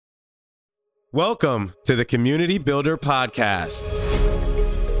Welcome to the Community Builder Podcast.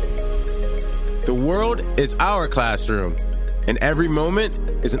 The world is our classroom, and every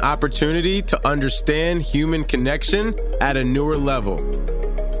moment is an opportunity to understand human connection at a newer level.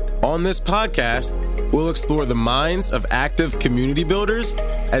 On this podcast, we'll explore the minds of active community builders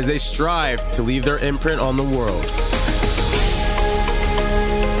as they strive to leave their imprint on the world.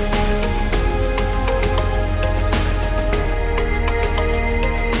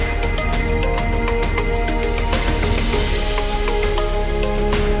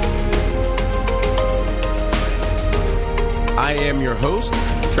 I am your host,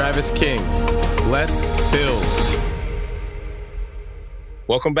 Travis King. Let's build.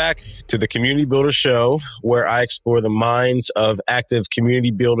 Welcome back to the Community Builder Show, where I explore the minds of active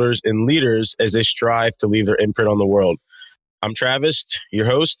community builders and leaders as they strive to leave their imprint on the world. I'm Travis, your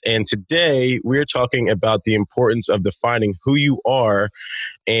host, and today we're talking about the importance of defining who you are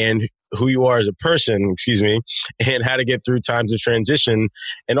and who you are as a person, and how to get through times of transition,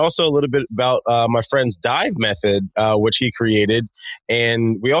 and also a little bit about my friend's dive method, which he created.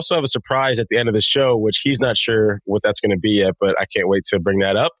 And we also have a surprise at the end of the show, which he's not sure what that's going to be yet, but I can't wait to bring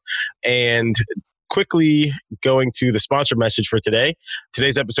that up. And quickly going to the sponsor message for today.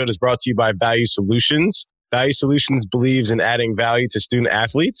 Today's episode is brought to you by Value Solutions. Value Solutions believes in adding value to student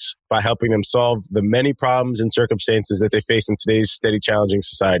athletes by helping them solve the many problems and circumstances that they face in today's steady, challenging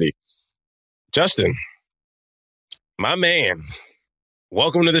society. Justin, my man,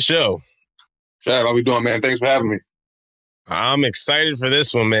 welcome to the show. Trav, how we doing, man? Thanks for having me. I'm excited for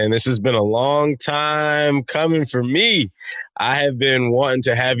this one, man. This has been a long time coming for me. I have been wanting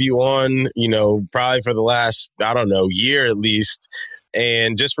to have you on, probably for the last, year at least.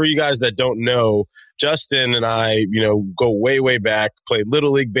 And just for you guys that don't know, Justin and I, go way, way back, played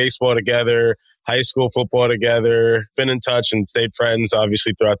Little League baseball together, high school football together, been in touch and stayed friends,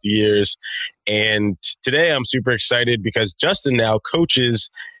 obviously, throughout the years. And today I'm super excited because Justin now coaches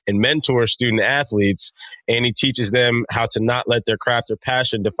and mentors student athletes, and he teaches them how to not let their craft or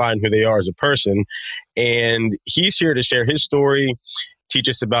passion define who they are as a person. And he's here to share his story, teach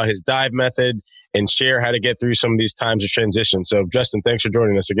us about his dive method, and share how to get through some of these times of transition. So, Justin, thanks for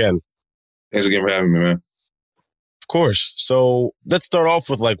joining us again. Thanks again for having me, man. Of course. So let's start off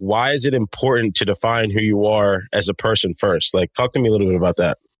with why is it important to define who you are as a person first? Talk to me a little bit about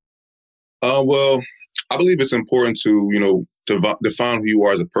that. Well, I believe it's important to define who you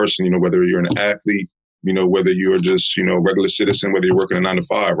are as a person, whether you're an athlete, whether you're just, regular citizen, whether you're working a 9 to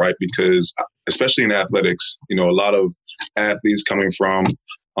 5, right? Because especially in athletics, a lot of athletes coming from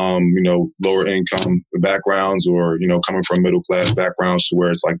lower income backgrounds or, coming from middle class backgrounds to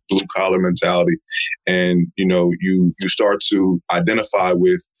where it's like blue collar mentality. And, you start to identify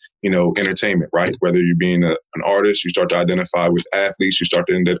with, entertainment, right? Whether you're being an artist, you start to identify with athletes, you start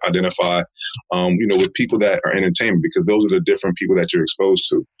to identify, with people that are entertainment, because those are the different people that you're exposed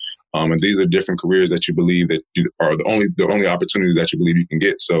to. And these are different careers that you believe that are the only opportunities that you believe you can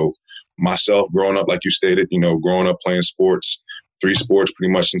get. So myself, growing up, like you stated, growing up playing sports, 3 sports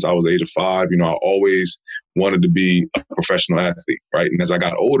pretty much since I was age of 5. I always wanted to be a professional athlete, right? And as I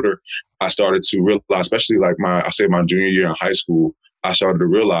got older, I started to realize, especially my junior year in high school, I started to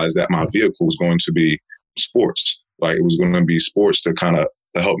realize that my vehicle was going to be sports. It was going to be sports to kind of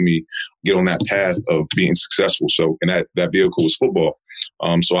help me get on that path of being successful. So, and that vehicle was football.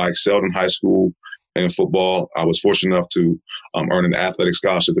 So I excelled in high school in football. I was fortunate enough to earn an athletic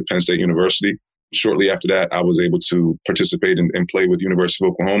scholarship at Penn State University. Shortly after that, I was able to participate and play with University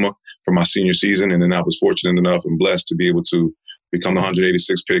of Oklahoma for my senior season. And then I was fortunate enough and blessed to be able to become the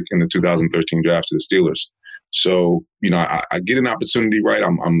 186th pick in the 2013 draft to the Steelers. So, I get an opportunity, right?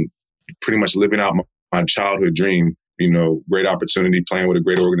 I'm pretty much living out my childhood dream, great opportunity playing with a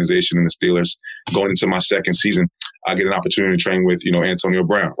great organization in the Steelers. Going into my second season, I get an opportunity to train with, Antonio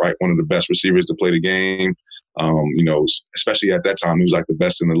Brown, right? One of the best receivers to play the game. Especially at that time, he was the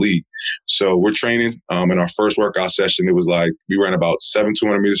best in the league. So we're training. In our first workout session, it was we ran about 7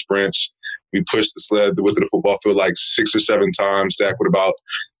 200-meter sprints. We pushed the sled the width of the football field 6 or 7 times, stacked with about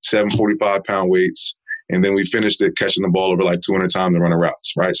 7 45-pound weights. And then we finished it catching the ball over 200 times and running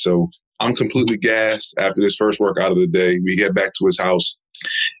routes, right? So I'm completely gassed after this first workout of the day. We get back to his house,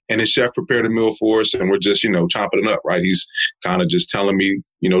 and his chef prepared a meal for us, and we're just, chomping it up, right? He's kind of just telling me,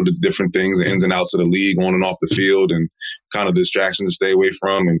 the different things, the ins and outs of the league on and off the field, and kind of distractions to stay away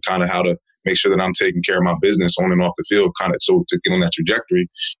from, and kind of how to make sure that I'm taking care of my business on and off the field, kind of so to get on that trajectory,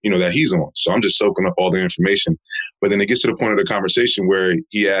 that he's on. So I'm just soaking up all the information. But then it gets to the point of the conversation where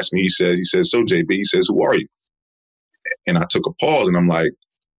he asked me, he says, so JB, he says, who are you? And I took a pause, and I'm like,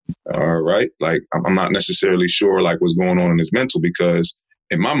 all right, I'm not necessarily sure what's going on in his mental, because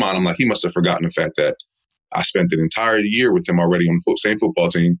in my mind, I'm like, he must have forgotten the fact that I spent an entire year with him already on the same football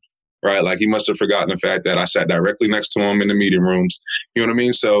team, right? Like he must have forgotten the fact that I sat directly next to him in the meeting rooms. You know what I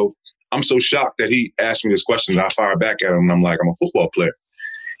mean? So I'm so shocked that he asked me this question that I fired back at him. And I'm like, I'm a football player.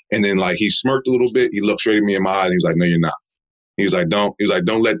 And then like he smirked a little bit. He looked straight at me in my eyes. And he was like, no, you're not. He was like,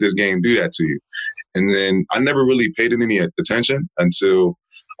 don't let this game do that to you. And then I never really paid it any attention until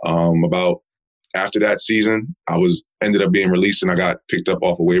about after that season. I ended up being released and I got picked up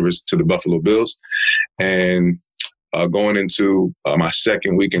off of waivers to the Buffalo Bills. And going into my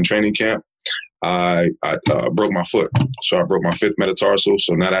second week in training camp, I broke my foot. So I broke my fifth metatarsal.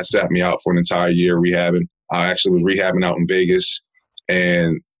 So now that sat me out for an entire year rehabbing. I actually was rehabbing out in Vegas.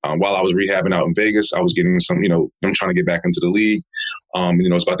 And while I was rehabbing out in Vegas, I was getting some, I'm trying to get back into the league.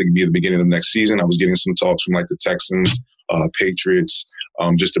 It's about to be the beginning of next season. I was getting some talks from like the Texans, Patriots,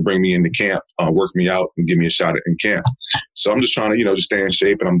 just to bring me into camp, work me out and give me a shot in camp. So I'm just trying to, just stay in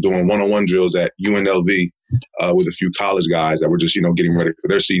shape. And I'm doing one-on-one drills at UNLV with a few college guys that were just, getting ready for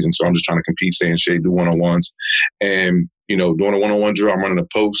their season. So I'm just trying to compete, stay in shape, do one-on-ones. And, doing a one-on-one drill, I'm running a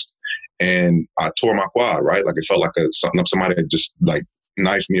post and I tore my quad, right? Like it felt like somebody had just like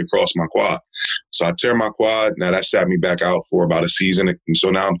knifed me across my quad. So I tear my quad. Now that sat me back out for about a season. And so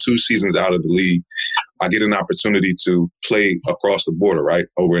now I'm 2 seasons out of the league. I get an opportunity to play across the border, right,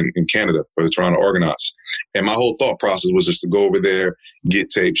 over in Canada for the Toronto Argonauts. And my whole thought process was just to go over there,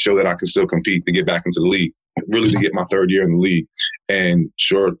 get tape, show that I can still compete to get back into the league, really to get my 3rd year in the league. And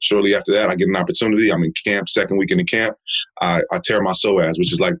shortly after that, I get an opportunity. I'm in camp, second week in the camp. I tear my psoas,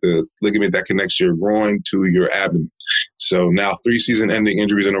 which is like the ligament that connects your groin to your abdomen. So now 3 season-ending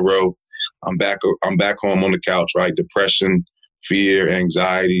injuries in a row. I'm back home on the couch, right? Depression, fear,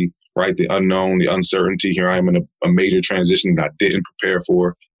 anxiety, right? The unknown, the uncertainty. Here I am in a major transition that I didn't prepare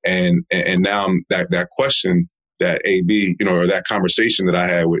for. And now that question that AB, or that conversation that I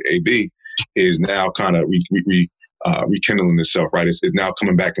had with AB is now kind of rekindling itself, right? It's now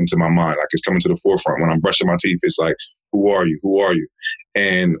coming back into my mind. Like it's coming to the forefront. When I'm brushing my teeth, it's like, who are you? Who are you?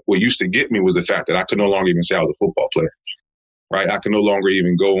 And what used to get me was the fact that I could no longer even say I was a football player, right? I can no longer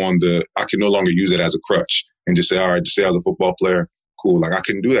even I can no longer use it as a crutch and just say, all right, just say I was a football player. Cool. Like I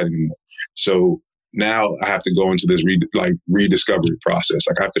couldn't do that anymore. So now I have to go into this rediscovery process.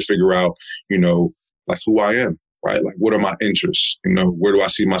 Like I have to figure out, like who I am, right? Like what are my interests? Where do I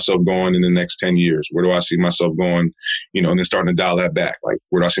see myself going in the next 10 years? Where do I see myself going, and then starting to dial that back. Like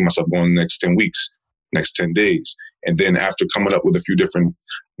where do I see myself going in the next 10 weeks, next 10 days? And then after coming up with a few different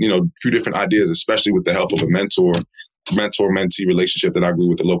ideas, especially with the help of a mentor-mentee relationship that I grew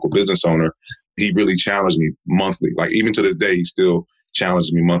with a local business owner, he really challenged me monthly. Like even to this day, he still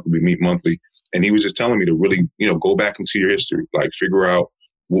challenges me monthly. We meet monthly. And he was just telling me to really, go back into your history, like figure out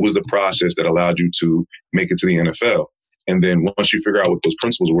what was the process that allowed you to make it to the NFL. And then once you figure out what those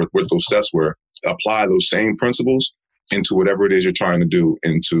principles were, what those steps were, apply those same principles into whatever it is you're trying to do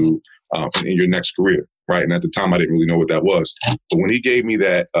in your next career. Right. And at the time, I didn't really know what that was. But when he gave me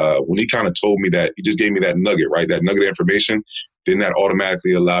that, when he kind of told me that, he just gave me that nugget, right? That nugget of information, then that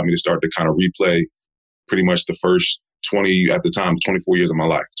automatically allowed me to start to kind of replay pretty much the first 24 years of my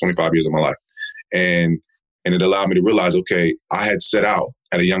life, 25 years of my life. And it allowed me to realize, okay, I had set out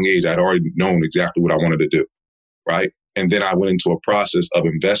at a young age. I had already known exactly what I wanted to do. Right. And then I went into a process of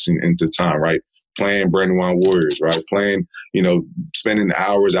investing into time, right? Playing Brandywine Warriors, right? Playing, spending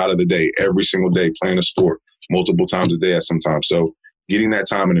hours out of the day, every single day, playing a sport multiple times a day at some time. So getting that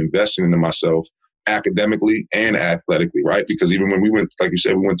time and investing into myself academically and athletically, right? Because even when we went, like you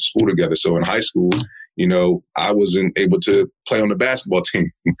said, we went to school together. So in high school, I wasn't able to play on the basketball team,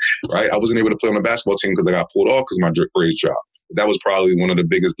 right? I wasn't able to play on the basketball team because I got pulled off because my grades dropped. That was probably one of the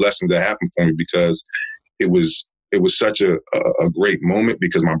biggest blessings that happened for me because it was such a great moment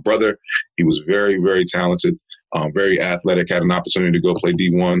because my brother, he was very, very talented, very athletic, had an opportunity to go play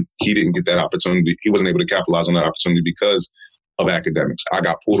D1. He didn't get that opportunity. He wasn't able to capitalize on that opportunity because of academics. I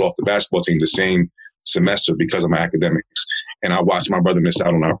got pulled off the basketball team the same semester because of my academics. And I watched my brother miss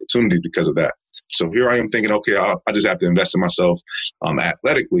out on opportunities because of that. So here I am thinking, okay, I just have to invest in myself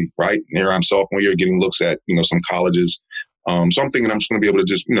athletically, right? And here I'm sophomore year getting looks at, some colleges. So I'm thinking I'm just going to be able to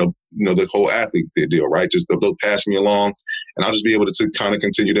just, the whole athlete deal, right? Just they'll pass me along and I'll just be able to kind of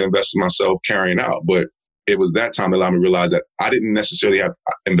continue to invest in myself carrying out. But it was that time that allowed me to realize that I didn't necessarily have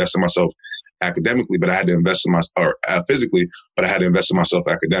to invest in myself academically, but I had to invest in myself physically, but I had to invest in myself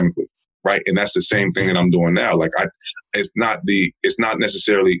academically. Right. And that's the same thing that I'm doing now. Like it's not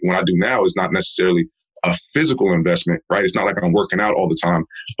necessarily what I do now is not necessarily a physical investment, right? It's not like I'm working out all the time,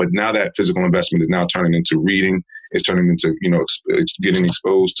 but now that physical investment is now turning into reading. It's turning into, it's getting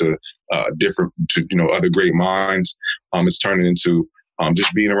exposed to other great minds. It's turning into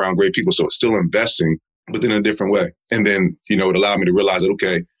just being around great people. So it's still investing, but in a different way. And then, it allowed me to realize that,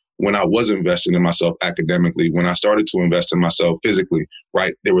 okay, when I was investing in myself academically, when I started to invest in myself physically,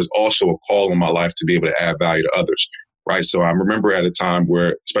 right, there was also a call in my life to be able to add value to others, right? So I remember at a time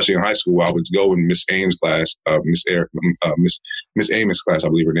where, especially in high school, I would go in Miss Ames' class, Miss Amos' class, I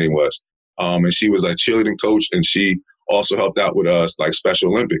believe her name was. And she was a cheerleading coach, and she also helped out with us like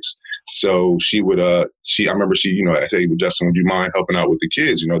Special Olympics. So she would, I remember she, I said, Justin, would you mind helping out with the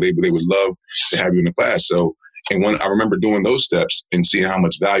kids? They would love to have you in the class. So, and when I remember doing those steps and seeing how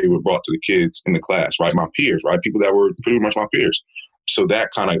much value it brought to the kids in the class, right? My peers, right? People that were pretty much my peers. So that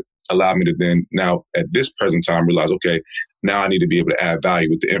kind of allowed me to then now at this present time realize, okay, now I need to be able to add value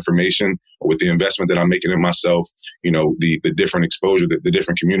with the information or with the investment that I'm making in myself, the different exposure, the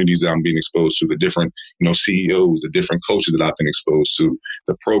different communities that I'm being exposed to, the different, CEOs, the different coaches that I've been exposed to,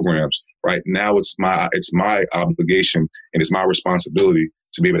 the programs, right? Now it's my obligation and it's my responsibility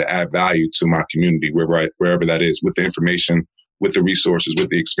to be able to add value to my community, wherever that is, with the information, with the resources, with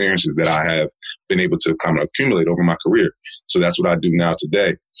the experiences that I have been able to kind of accumulate over my career. So that's what I do now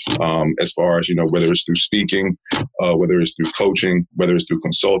today. As far as, whether it's through speaking, whether it's through coaching, whether it's through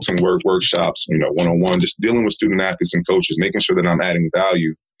consulting workshops, one-on-one, just dealing with student athletes and coaches, making sure that I'm adding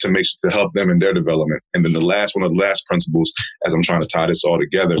value to help them in their development. And then one of the last principles, as I'm trying to tie this all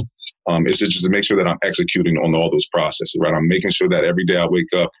together, is just to make sure that I'm executing on all those processes, right? I'm making sure that every day I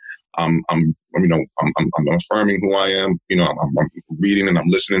wake up, I'm affirming who I am. I'm reading and I'm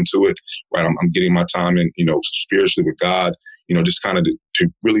listening to it, right? I'm getting my time in, spiritually with God, just kind of to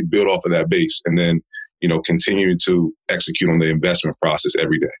really build off of that base, and then, continue to execute on the investment process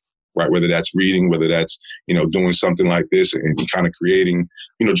every day, right? Whether that's reading, whether that's, doing something like this and kind of creating,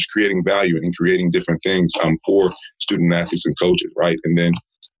 just creating value and creating different things for student athletes and coaches, right? And then,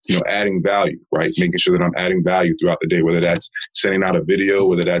 adding value, right? Making sure that I'm adding value throughout the day, whether that's sending out a video,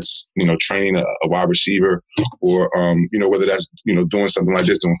 whether that's, training a wide receiver, or, whether that's, doing something like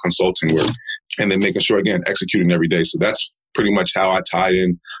this, doing consulting work, and then making sure, again, executing every day. So that's pretty much how I tie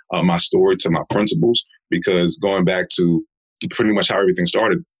in my story to my principles, because going back to pretty much how everything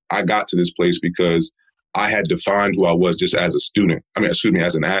started, I got to this place because I had defined who I was just as a student.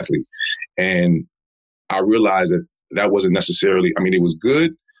 As an athlete. And I realized that wasn't necessarily, it was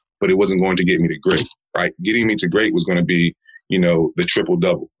good, but it wasn't going to get me to great, right? Getting me to great was going to be, the triple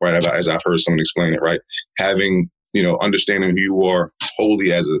double, right? As I've heard someone explain it, right? Having, understanding who you are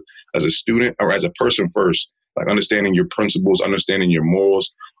wholly as a student or as a person first, like understanding your principles, understanding your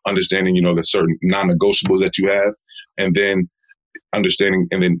morals, understanding, the certain non-negotiables that you have, and then understanding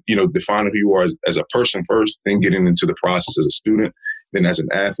and then, defining who you are as a person first, then getting into the process as a student, then as an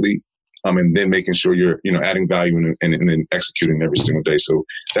athlete, and then making sure you're, adding value and then executing every single day. So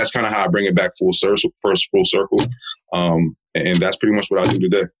that's kind of how I bring it back full circle. And that's pretty much what I do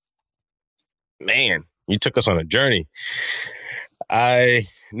today. Man, you took us on a journey. I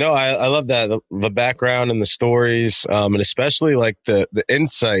love that, the background and the stories, and especially like the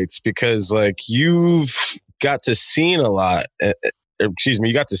insights, because like you've got to see a lot.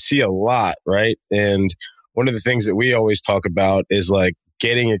 You got to see a lot, right? And one of the things that we always talk about is like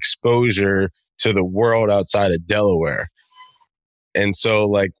getting exposure to the world outside of Delaware. And so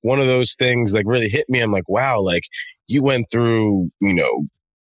like one of those things like really hit me. I'm like, wow, like you went through,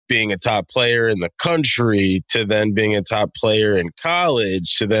 being a top player in the country to then being a top player in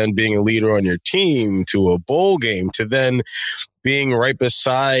college to then being a leader on your team to a bowl game to then being right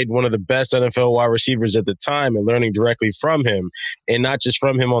beside one of the best NFL wide receivers at the time and learning directly from him, and not just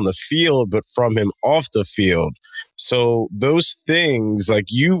from him on the field, but from him off the field. So those things, like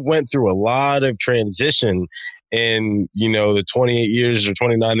you went through a lot of transition in, the 28 years or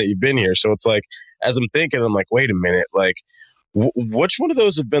 29 that you've been here. So it's like, as I'm thinking, I'm like, wait a minute, like which one of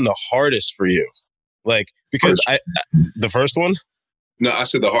those have been the hardest for you? Like, because the first one? No, I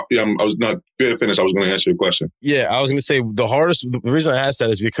said I was not good to finish. I was going to answer your question. Yeah, I was going to say the hardest. The reason I asked that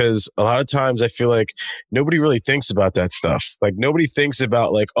is because a lot of times I feel like nobody really thinks about that stuff. Like nobody thinks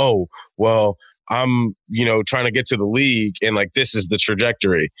about like, oh, well, I'm, trying to get to the league and like this is the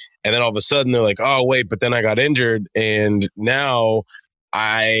trajectory. And then all of a sudden they're like, oh, wait, but then I got injured and now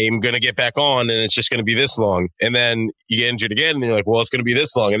I'm going to get back on and it's just going to be this long. And then you get injured again and you're like, well, it's going to be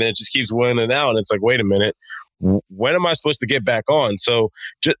this long. And then it just keeps winning out. And it's like, wait a minute. When am I supposed to get back on? So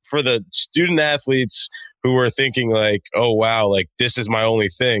just for the student athletes who are thinking like, oh, wow, like this is my only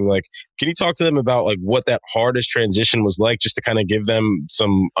thing. Like, can you talk to them about like what that hardest transition was like, just to kind of give them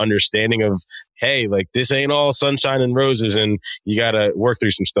some understanding of, hey, like this ain't all sunshine and roses and you got to work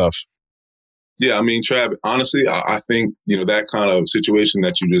through some stuff. Yeah, Trav, honestly, I think, that kind of situation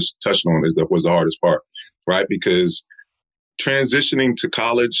that you just touched on was the hardest part, right? Because transitioning to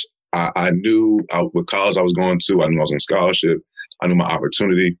college, I knew what college I was going to. I knew I was on scholarship. I knew my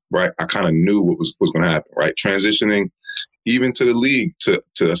opportunity, right? I kind of knew what was going to happen, right? Transitioning even to the league to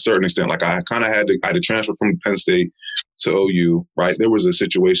a certain extent. Like I kind of had to transfer from Penn State to OU, right? There was a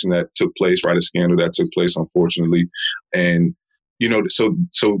situation that took place, right? A scandal that took place, unfortunately. And,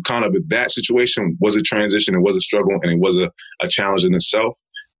 so kind of that situation was a transition. It was a struggle and it was a challenge in itself.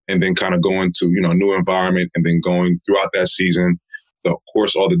 And then kind of going to, a new environment and then going throughout that season, of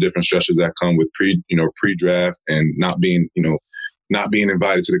course, all the different stresses that come with pre-draft and not being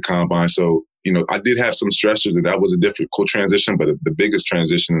invited to the combine. So, I did have some stressors and that was a difficult transition, but the biggest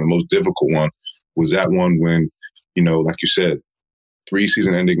transition and the most difficult one was that one when, like you said, 3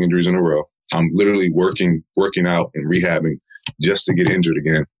 season-ending injuries in a row. I'm literally working out and rehabbing just to get injured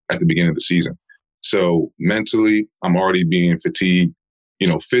again at the beginning of the season. So mentally, I'm already being fatigued.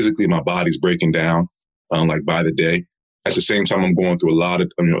 Physically, my body's breaking down, like by the day. At the same time, I'm going through a lot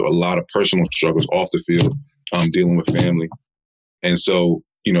of personal struggles off the field, dealing with family. And so,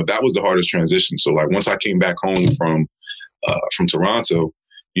 that was the hardest transition. So like once I came back home from Toronto,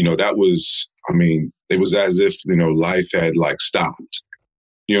 that was, it was as if, life had like stopped.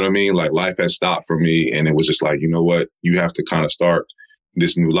 You know what I mean? Like life had stopped for me. And it was just like, you know what? You have to kind of start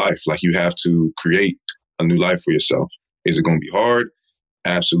this new life. Like you have to create a new life for yourself. Is it going to be hard?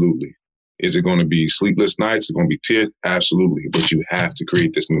 Absolutely. Is it going to be sleepless nights? Is it going to be tears? Absolutely. But you have to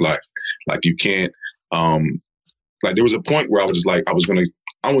create this new life. Like you can't, like there was a point where I was just like, I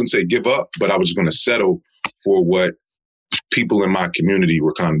wouldn't say give up, but I was just going to settle for what people in my community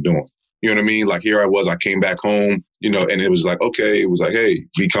were kind of doing. You know what I mean? Like here I was, I came back home, and it was like, okay, it was like, hey,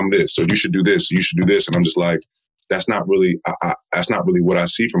 become this. So you should do this. You should do this. And I'm just like, that's not really what I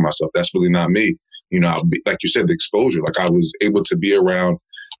see for myself. That's really not me. Like you said, the exposure, like I was able to be around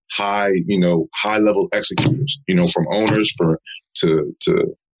high level executors, from owners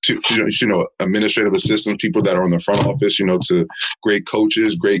to administrative assistants, people that are in the front office, to great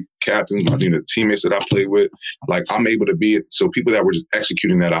coaches, great captains, teammates that I played with. Like I'm able to be it. So people that were just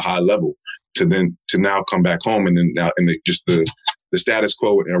executing at a high level to now come back home and then now, and the status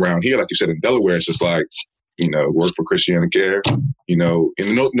quo around here, like you said, in Delaware, it's just like, work for Christiana Care, and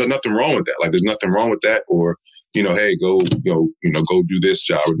nothing wrong with that. Like there's nothing wrong with that. Or, hey, go do this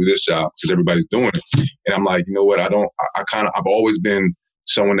job or do this job because everybody's doing it. And I'm like, you know what? I've always been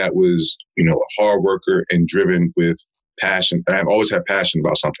someone that was, a hard worker and driven with passion. I've always had passion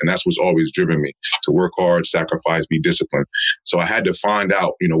about something. That's what's always driven me to work hard, sacrifice, be disciplined. So I had to find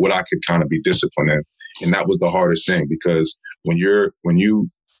out, what I could kind of be disciplined in. And that was the hardest thing because when you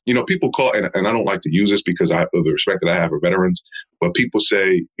people call, and I don't like to use this because of the respect that I have for veterans, but people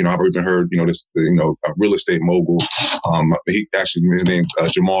say, I've even heard, a real estate mogul. His name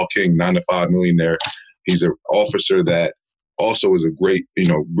Jamal King, 9-to-5 millionaire. He's an officer that also is a great,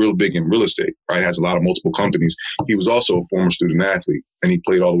 real big in real estate, right? Has a lot of multiple companies. He was also a former student athlete and he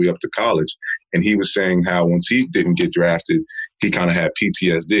played all the way up to college. And he was saying how once he didn't get drafted, he kind of had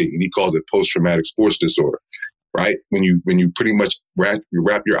PTSD and he calls it post-traumatic sports disorder, right? When you pretty much wrap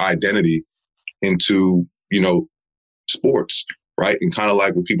your identity into, sports, right? And kind of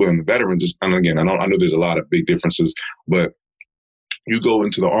like with people in the veterans, and again, I know there's a lot of big differences, but you go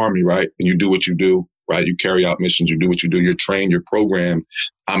into the Army, right? And you do what you do, right? You carry out missions, you do what you do, you're trained, you're programmed.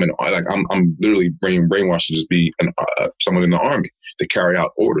 I'm literally brainwashed to just be someone in the Army to carry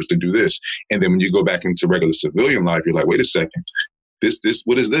out orders to do this. And then when you go back into regular civilian life, you're like, wait a second,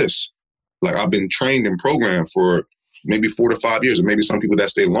 what is this? Like I've been trained and programmed for maybe 4 to 5 years, or maybe some people that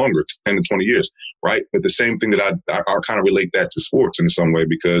stay longer, 10 to 20 years, right? But the same thing that I kind of relate that to sports in some way,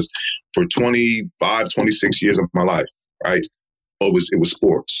 because for 25, 26 years of my life, right, it was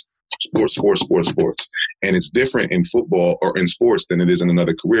sports. And it's different in football or in sports than it is in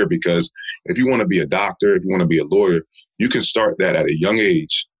another career, because if you want to be a doctor, if you want to be a lawyer, you can start that at a young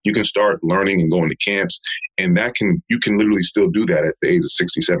age. You can start learning and going to camps, and you can literally still do that at the age of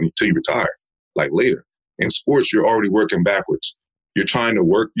 60, 70 till you retire, like later. In sports, you're already working backwards. You're trying to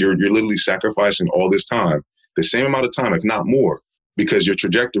work, you're literally sacrificing all this time, the same amount of time, if not more, because your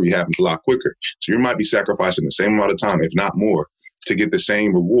trajectory happens a lot quicker. So you might be sacrificing the same amount of time, if not more, to get the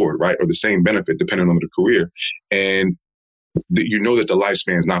same reward, right? Or the same benefit, depending on the career. And you know that the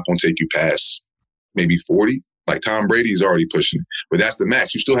lifespan is not going to take you past maybe 40. Like Tom Brady's already pushing, but that's the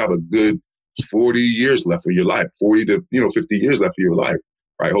max. You still have a good 40 years left of your life, 40 to 50 years left of your life,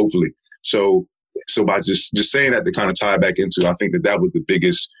 right? Hopefully. So by just saying that to kind of tie back into, I think that was the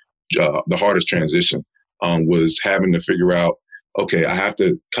biggest, the hardest transition, was having to figure out, okay, I have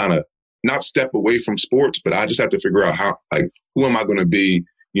to kind of not step away from sports, but I just have to figure out who am I going to be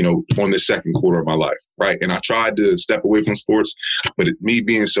on the second quarter of my life, right? And I tried to step away from sports, but me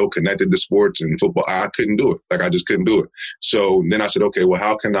being so connected to sports and football, I couldn't do it. Like, I just couldn't do it. So then I said, okay, well,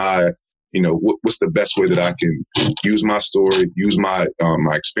 how can I, what's the best way that I can use my story, use my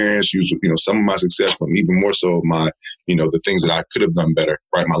experience, use, some of my success, but even more so my, the things that I could have done better,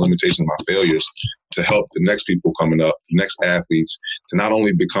 right? My limitations, my failures, to help the next people coming up, the next athletes, to not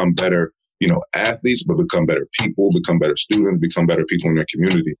only become better athletes, but become better people, become better students, become better people in their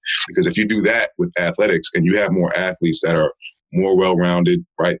community. Because if you do that with athletics and you have more athletes that are more well-rounded,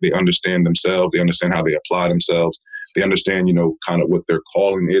 right? They understand themselves. They understand how they apply themselves. They understand, kind of what their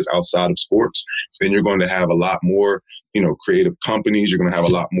calling is outside of sports. Then you're going to have a lot more, creative companies. You're going to have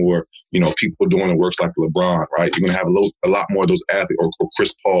a lot more, people doing the works like LeBron, right? You're going to have a lot more of those athletes, or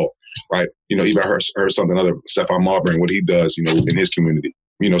Chris Paul, right? Even I heard something other, Stephon Marbury, what he does, in his community.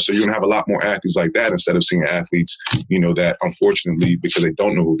 So you're going to have a lot more athletes like that instead of seeing athletes, that unfortunately, because they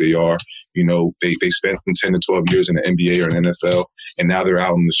don't know who they are, they spent 10 to 12 years in the NBA or an NFL, and now they're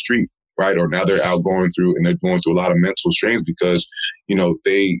out on the street, right? Or now they're out going through a lot of mental strains because,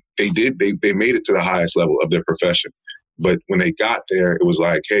 they made it to the highest level of their profession. But when they got there, it was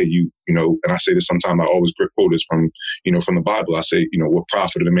like, hey, and I say this sometimes, I always quote this from the Bible. I say, what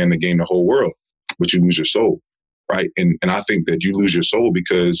profited a man to gain the whole world, but you lose your soul. Right. And I think that you lose your soul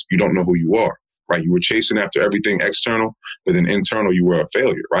because you don't know who you are. Right. You were chasing after everything external, but then internal, you were a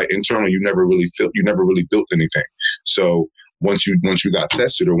failure. Right. Internal, you never really built anything. So once you got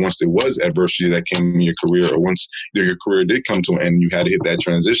tested, or once there was adversity that came in your career, or once your career did come to an end, you had to hit that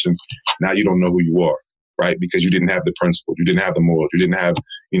transition. Now you don't know who you are. Right. Because you didn't have the principles, you didn't have the morals, you didn't have,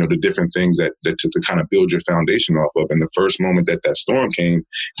 the different things that to kind of build your foundation off of. And the first moment that storm came,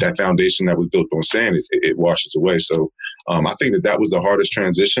 that foundation that was built on sand, it washes away. So I think that was the hardest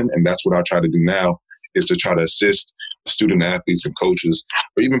transition. And that's what I try to do now, is to try to assist student athletes and coaches,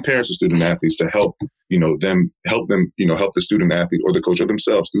 or even parents of student athletes, to help help the student athlete or the coach or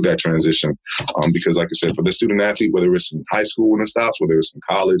themselves through that transition. Because like I said, for the student athlete, whether it's in high school when it stops, whether it's in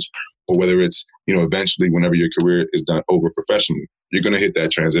college, or whether it's, eventually whenever your career is done over professionally, you're going to hit that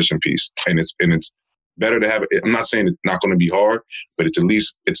transition piece. And it's better to have it. I'm not saying it's not going to be hard, but it's at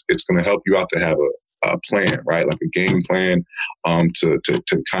least it's going to help you out to have a plan, right? Like a game plan, to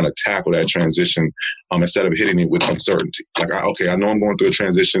kind of tackle that transition, instead of hitting it with uncertainty. Like, I know I'm going through a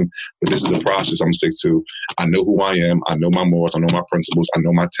transition, but this is the process I'm going to stick to. I know who I am. I know my morals. I know my principles. I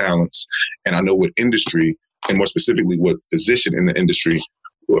know my talents, and I know what industry, and more specifically, what position in the industry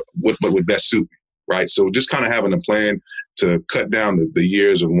what would best suit me. Right. So just kind of having a plan to cut down the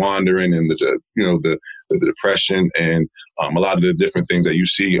years of wandering and the depression and a lot of the different things that you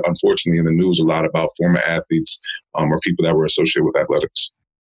see, unfortunately, in the news a lot about former athletes or people that were associated with athletics.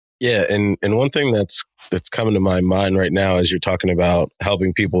 Yeah. And one thing that's coming to my mind right now as you're talking about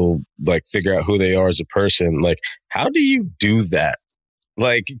helping people like figure out who they are as a person, like, how do you do that?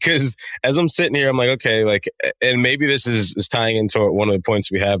 Like, because as I'm sitting here, I'm like, okay, like, and maybe this is tying into one of the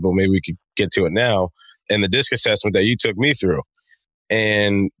points we have, but maybe we could get to it now. And the DISC assessment that you took me through.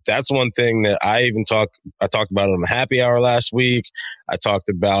 And that's one thing that I talked about it on the happy hour last week. I talked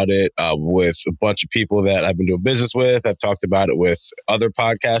about it with a bunch of people that I've been doing business with. I've talked about it with other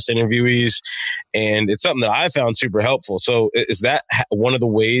podcast interviewees, and it's something that I found super helpful. So is that one of the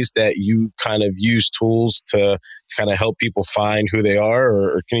ways that you kind of use tools to kind of help people find who they are?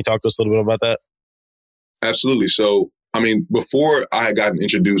 Or can you talk to us a little bit about that? Absolutely. So, I mean, before I had gotten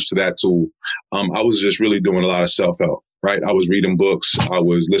introduced to that tool, I was just really doing a lot of self-help. Right. I was reading books. I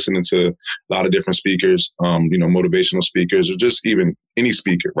was listening to a lot of different speakers, motivational speakers, or just even any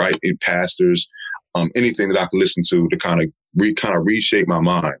speaker, right? Pastors, anything that I could listen to kind of reshape my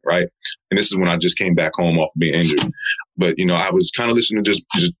mind. Right. And this is when I just came back home off being injured. But, I was kind of listening to just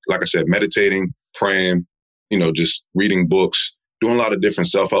like I said, meditating, praying, just reading books, doing a lot of different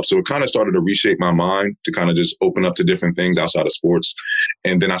self-help. So it kind of started to reshape my mind to kind of just open up to different things outside of sports.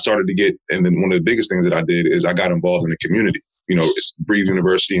 And then I started to and then one of the biggest things that I did is I got involved in the community. It's Breathe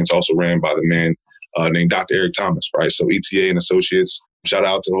University, and it's also ran by the man named Dr. Eric Thomas, right? So ETA and Associates, shout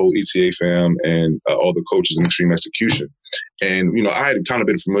out to the whole ETA fam and all the coaches in Extreme Execution. And, I had kind of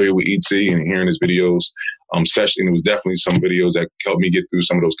been familiar with ET and hearing his videos, especially, and it was definitely some videos that helped me get through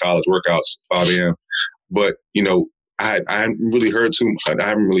some of those college workouts, 5 a.m. But, I hadn't really heard too much. I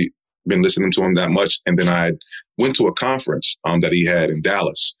haven't really been listening to him that much. And then I went to a conference that he had in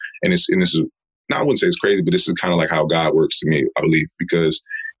Dallas. And this is, I wouldn't say it's crazy, but this is kind of like how God works to me, I believe, because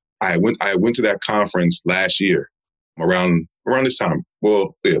I went to that conference last year around this time.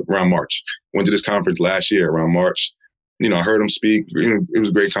 Well, yeah, around March. Went to this conference last year around March. I heard him speak. It was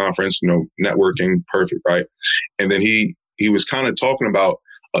a great conference, networking, perfect, right? And then he was kind of talking about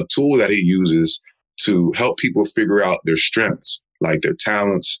a tool that he uses to help people figure out their strengths, like their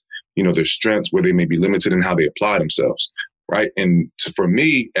talents, their strengths, where they may be limited in how they apply themselves, right? And for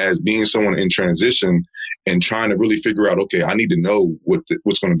me, as being someone in transition and trying to really figure out, okay, I need to know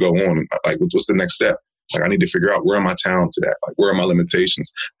what's going to go on, like what's the next step? Like I need to figure out, where am I talented at? Like, where are my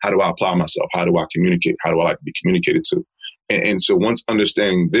limitations? How do I apply myself? How do I communicate? How do I like to be communicated to? And so once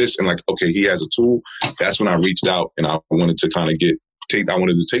understanding this and like, okay, he has a tool, that's when I reached out and I wanted to kind of I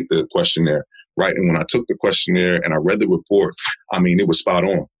wanted to take the questionnaire, right? And when I took the questionnaire and I read the report, I mean, it was spot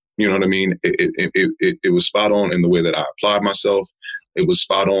on. You know what I mean? It was spot on in the way that I applied myself. It was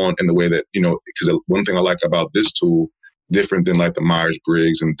spot on in the way that, because one thing I like about this tool, different than like the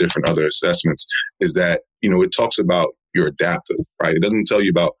Myers-Briggs and different other assessments, is that, it talks about your adaptive, right? It doesn't tell you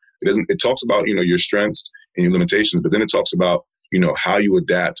about, it talks about, your strengths and your limitations, but then it talks about, how you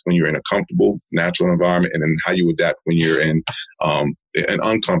adapt when you're in a comfortable, natural environment, and then how you adapt when you're in an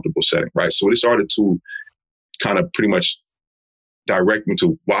uncomfortable setting, right? So it started to kind of pretty much direct me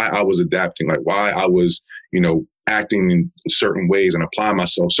to why I was adapting, like why I was, acting in certain ways and applying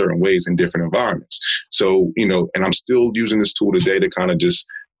myself certain ways in different environments. So, and I'm still using this tool today to kind of just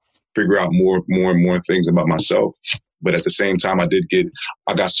figure out more and more things about myself. But at the same time,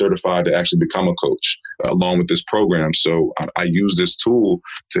 I got certified to actually become a coach along with this program. So I use this tool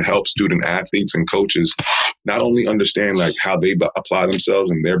to help student athletes and coaches not only understand like how they apply themselves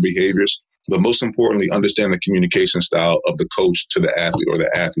and their behaviors, but most importantly, understand the communication style of the coach to the athlete, or the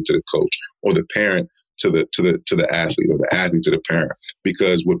athlete to the coach, or the parent to the athlete, or the athlete to the parent.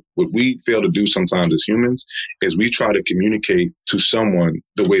 Because what we fail to do sometimes as humans is we try to communicate to someone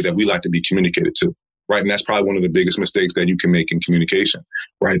the way that we like to be communicated to. Right. And that's probably one of the biggest mistakes that you can make in communication.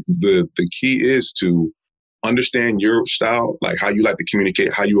 Right. The key is to understand your style, like how you like to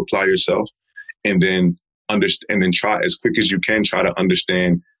communicate, how you apply yourself, and then try as quick as you can, try to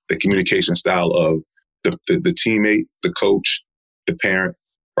understand the communication style of the teammate, the coach, the parent,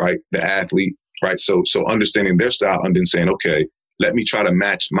 right, the athlete, right? So understanding their style and then saying, okay, let me try to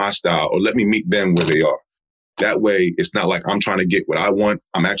match my style, or let me meet them where they are. That way, it's not like I'm trying to get what I want.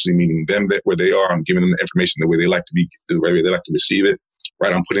 I'm actually meeting them where they are. I'm giving them the information the way they like to be, the way they like to receive it.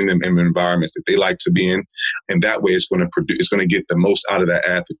 Right? I'm putting them in environments that they like to be in, and that way, it's going to get the most out of that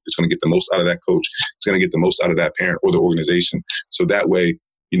athlete. It's going to get the most out of that coach. It's going to get the most out of that parent or the organization. So that way,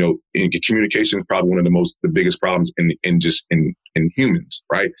 in communication is probably one of the biggest problems in humans,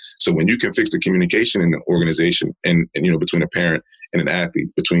 right? So when you can fix the communication in an organization and between a parent and an athlete,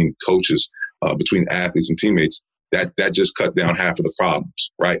 between coaches, between athletes and teammates, that just cut down half of the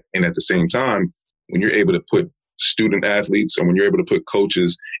problems, right? And at the same time, when you're able to put student athletes, or when you're able to put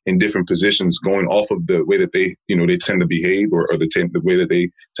coaches in different positions, going off of the way that they tend to behave, or the way that they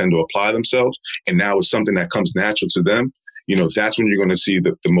tend to apply themselves, and now it's something that comes natural to them, that's when you're going to see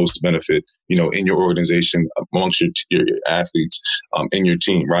the most benefit, in your organization, amongst your athletes, in your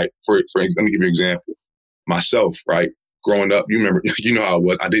team, right? For let me give you an example. Myself, right? Growing up, you remember, how I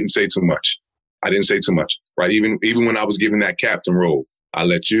was. I didn't say too much, right? Even when I was given that captain role, I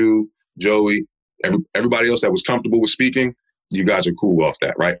let you, Joey, everybody else that was comfortable with speaking, you guys are cool off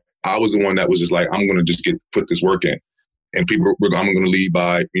that, right? I was the one that was just like, I'm going to just put this work in, and I'm going to lead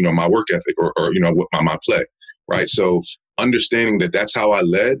by, my work ethic or my play, right? So understanding that that's how I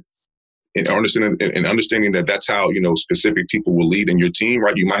led, and understanding that that's how, specific people will lead in your team,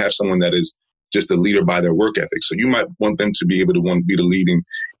 right? You might have someone that is just a leader by their work ethic. So you might want them to be able to be the leading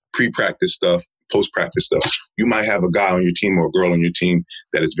pre-practice stuff, post-practice stuff. You might have a guy on your team or a girl on your team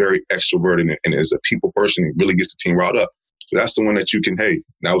that is very extroverted and is a people person and really gets the team riled up. So that's the one that you can, hey,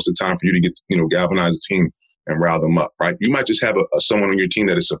 now is the time for you to get, galvanize the team and rile them up, right? You might just have someone on your team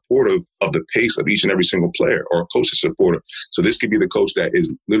that is supportive of the pace of each and every single player, or a coach is supportive. So this could be the coach that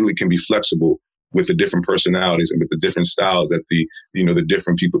is literally can be flexible with the different personalities and with the different styles that the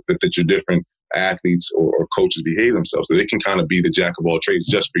different people, that your different athletes or coaches behave themselves. So they can kind of be the jack of all trades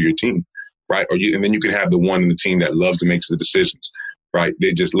just for your team, right? And then you can have the one in the team that loves to make the decisions, right?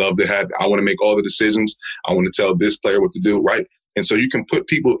 They just love to I want to make all the decisions. I want to tell this player what to do, right? And so you can put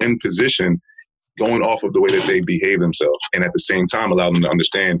people in position going off of the way that they behave themselves, and at the same time allow them to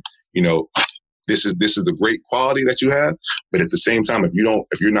understand, this is the great quality that you have, but at the same time, if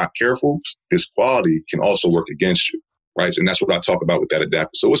you're not careful, this quality can also work against you, right? And that's what I talk about with that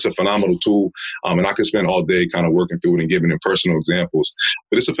adapter. So it's a phenomenal tool, and I could spend all day kind of working through it and giving them personal examples,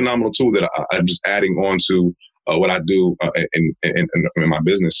 but it's a phenomenal tool that I'm just adding on to what I do in my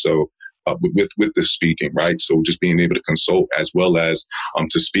business. So with the speaking, right? So just being able to consult as well as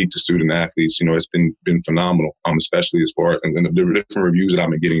to speak to student athletes, it's been phenomenal, especially as far as the different reviews that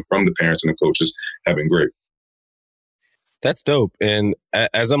I've been getting from the parents and the coaches have been great. That's dope. And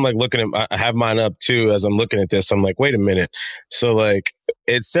as I'm like looking at, I have mine up too. As I'm looking at this, I'm like, wait a minute. So like,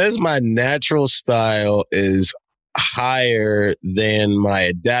 it says my natural style is higher than my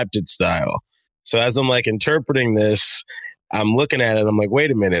adapted style. So as I'm like interpreting this, I'm looking at it. I'm like,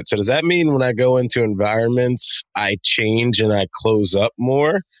 wait a minute. So does that mean when I go into environments, I change and I close up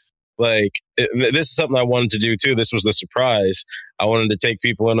more? Like this is something I wanted to do too. This was the surprise. I wanted to take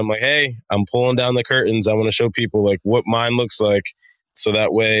people in. I'm like, hey, I'm pulling down the curtains. I want to show people like what mine looks like, so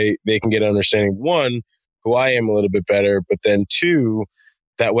that way they can get an understanding. One, who I am a little bit better, but then two,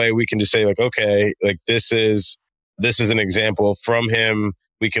 that way we can just say like, okay, like this is an example from him.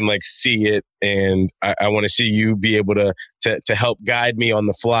 We can like see it, and I want to see you be able to help guide me on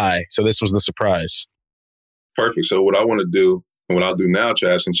the fly. So this was the surprise. Perfect. So what I want to do, and what I'll do now,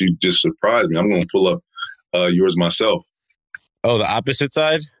 Chad, since you just surprised me, I'm going to pull up yours myself. Oh, the opposite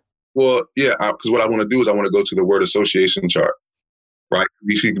side? Well, yeah, because what I want to do is I want to go to the word association chart, right?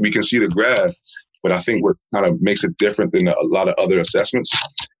 We can see the graph, but I think what kind of makes it different than a lot of other assessments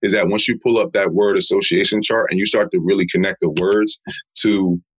is that once you pull up that word association chart and you start to really connect the words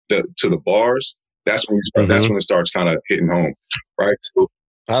to the bars, that's when you start, that's when it starts kind of hitting home, right? So,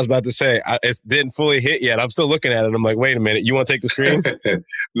 I was about to say, it didn't fully hit yet. I'm still looking at it. I'm like, wait a minute. You want to take the screen?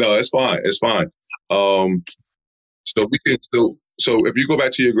 No, it's fine. It's fine. So we can still. So if you go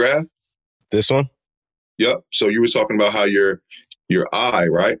back to your graph, this one. Yep. So you were talking about how your eye,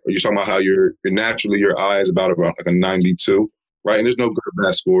 right? Or you're talking about how your naturally your eye is about like a 92, right? And there's no good or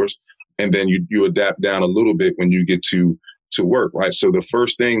bad scores. And then you adapt down a little bit when you get to work, right? So the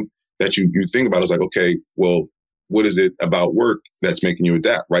first thing that you think about is like, okay, well, what is it about work that's making you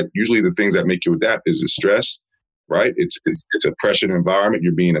adapt, right? Usually the things that make you adapt is the stress, right? It's a pressured environment.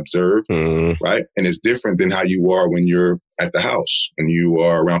 You're being observed, right? And it's different than how you are when you're at the house and you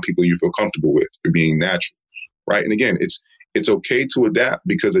are around people you feel comfortable with. You're being natural, right? And again, it's okay to adapt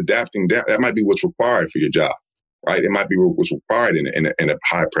because adapting that might be what's required for your job, right? It might be what's required in a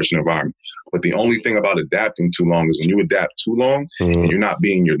high pressure environment. But the only thing about adapting too long is when you adapt too long and you're not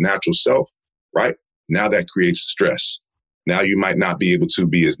being your natural self, right? Now that creates stress. Now you might not be able to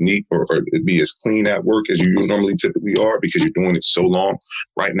be as neat or be as clean at work as you normally typically are because you're doing it so long.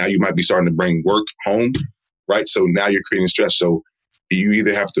 Right now you might be starting to bring work home, right? So now you're creating stress. So you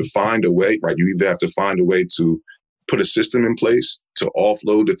either have to find a way, right? You either have to find a way to put a system in place to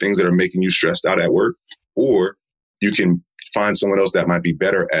offload the things that are making you stressed out at work, or you can find someone else that might be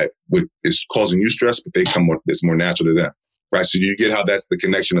better at what is causing you stress, but it's more natural to them, right? So you get how that's the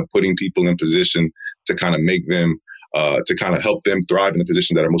connection of putting people in position to kind of make them, to kind of help them thrive in the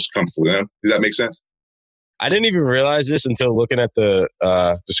positions that are most comfortable to them. Does that make sense? I didn't even realize this until looking at the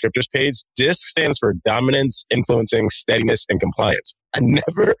descriptors page. DISC stands for dominance, influencing, steadiness, and compliance. I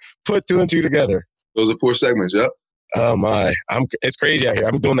never put two and two together. Those are 4 segments, yep. Oh my, it's crazy out here.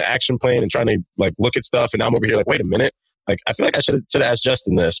 I'm doing the action plan and trying to like look at stuff, and now I'm over here like, wait a minute. Like, I feel like I should have asked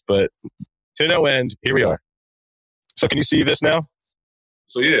Justin this, but to no end, here we are. So can you see this now?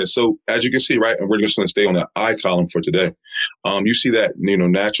 So yeah, so as you can see, right, and we're just going to stay on the I column for today. You see that,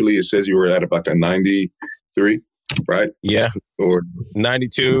 naturally it says you were at about a 93, right? Yeah. Or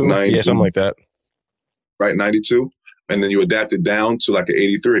 92. Yeah, something like that. Right, 92. And then you adapted down to like an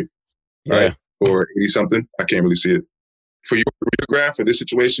 83, right? Yeah. Or 80 something. I can't really see it. For your graph, for this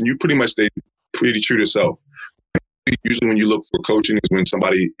situation, you pretty much stay pretty true to self. Usually when you look for coaching is when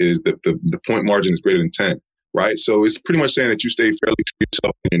somebody is the point margin is greater than 10. Right. So it's pretty much saying that you stay fairly true to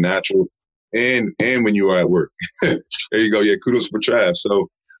yourself in your natural and when you are at work. There you go. Yeah. Kudos for Trav. So,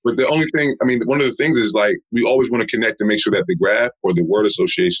 but the only thing, one of the things is like, we always want to connect and make sure that the graph or the word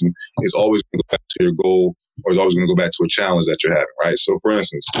association is always going to go back to your goal or is always going to go back to a challenge that you're having. Right. So for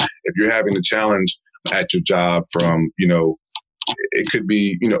instance, if you're having a challenge at your job from, it could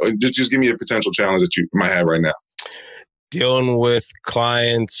be, just give me a potential challenge that you might have right now. Dealing with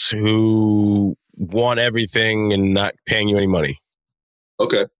clients who want everything and not paying you any money.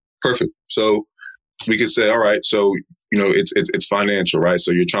 Okay, perfect. So we could say, all right, so it's financial, right?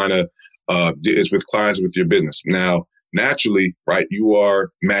 So you're trying to it's with clients with your business. Now, naturally, right, you are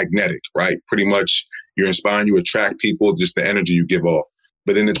magnetic, right? Pretty much you're inspiring, you attract people, just the energy you give off.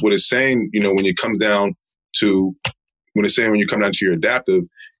 But then it's what it's saying, when you come down to when you come down to your adaptive,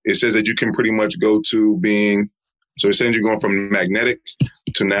 it says that you can pretty much go to being. So it's saying you're going from magnetic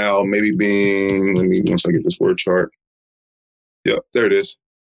to now maybe being, once I get this word chart. Yep, there it is.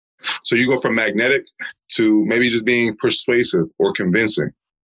 So you go from magnetic to maybe just being persuasive or convincing,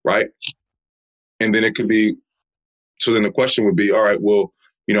 right? And then it could be, so then the question would be, all right, well,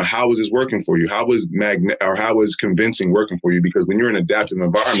 how is this working for you? How is convincing working for you? Because when you're in an adaptive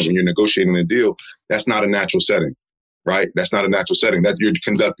environment, when you're negotiating a deal, that's not a natural setting. right? That's not a natural setting. That you're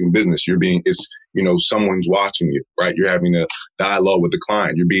conducting business. Someone's watching you, right? You're having a dialogue with the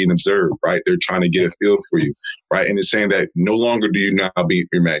client. You're being observed, right? They're trying to get a feel for you, right? And it's saying that no longer do you now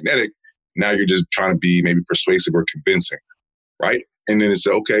you're magnetic. Now you're just trying to be maybe persuasive or convincing, right? And then it's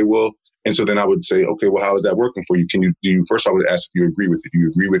okay, well, and so then I would say, okay, well, how is that working for you? First I would ask if you agree with it. Do you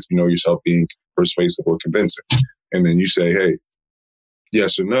agree with, yourself being persuasive or convincing? And then you say, hey,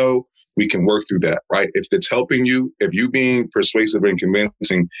 yes or no, we can work through that, right? If it's helping you, if you being persuasive and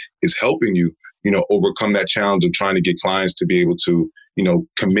convincing is helping you, overcome that challenge of trying to get clients to be able to,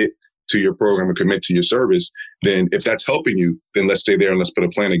 commit to your program or commit to your service, then if that's helping you, then let's stay there and let's put a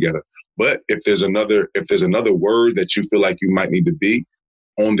plan together. But if there's another word that you feel like you might need to be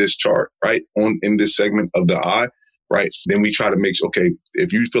on this chart, right, in this segment of the eye, right, then we try to make sure, okay,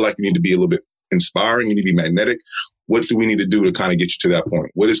 if you feel like you need to be a little bit inspiring, you need to be magnetic, what do we need to do to kind of get you to that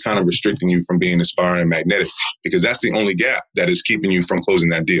point? What is kind of restricting you from being inspiring and magnetic? Because that's the only gap that is keeping you from closing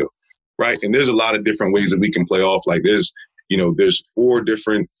that deal, right? And there's a lot of different ways that we can play off. Like there's 4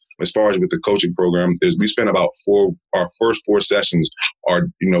 different, as far as with the coaching program, we spent about our first 4 sessions are,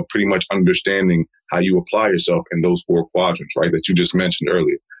 pretty much understanding how you apply yourself in those 4 quadrants, right, that you just mentioned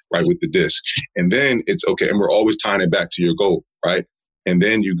earlier, right, with the disc. And then it's okay, and we're always tying it back to your goal, right? And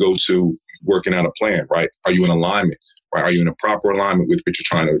then you go to working out a plan, right? Are you in alignment, right? Are you in a proper alignment with what you're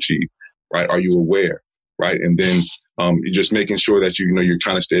trying to achieve, right? Are you aware, right? And then you're just making sure that you're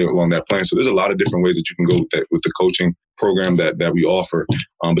kind of stay along that plan. So there's a lot of different ways that you can go with the coaching program that we offer.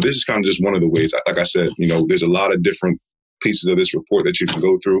 But this is kind of just one of the ways. Like I said, there's a lot of different pieces of this report that you can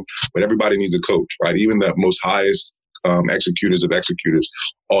go through, but everybody needs a coach, right? Even the most highest executors of executors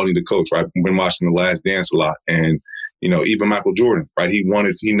all need a coach, right? I've been watching The Last Dance a lot, and even Michael Jordan, right? He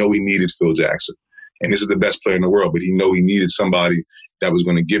needed Phil Jackson, and this is the best player in the world, but he needed somebody that was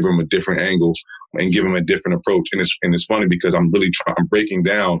going to give him a different angle and give him a different approach. And it's funny because I'm breaking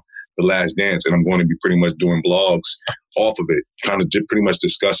down The Last Dance, and I'm going to be pretty much doing blogs off of it, kind of pretty much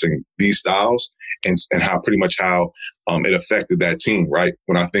discussing these styles and how it affected that team, right?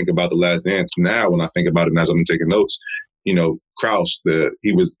 When I think about The Last Dance now, when I think about it, and as I'm taking notes, Krause,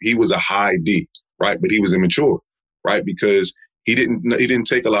 he was a high D, right? But he was immature, right? Because he didn't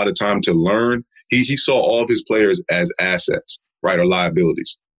take a lot of time to learn. He saw all of his players as assets, right, or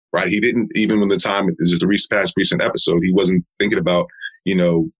liabilities, right? He didn't, even when the time, this is the recent episode, he wasn't thinking about,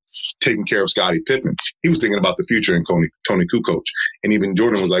 taking care of Scottie Pippen. He was thinking about the future and Tony Kukoc. And even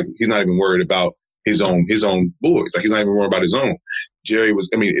Jordan was like, he's not even worried about his own boys. Like, he's not even worried about his own.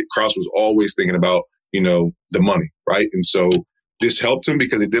 Krause was always thinking about, the money, right? And so this helped him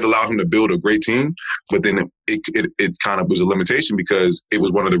because it did allow him to build a great team, but then it kind of was a limitation because it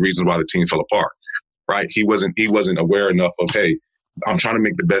was one of the reasons why the team fell apart, right? He wasn't aware enough of, hey, I'm trying to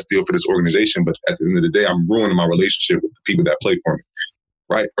make the best deal for this organization, but at the end of the day, I'm ruining my relationship with the people that play for me,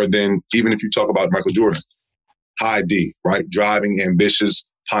 right? Or then even if you talk about Michael Jordan, high D, right? Driving, ambitious,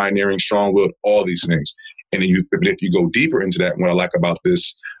 pioneering, strong-willed, all these things. And then if you go deeper into that, what I like about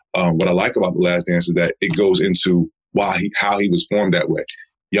The Last Dance is that it goes into how he was formed that way.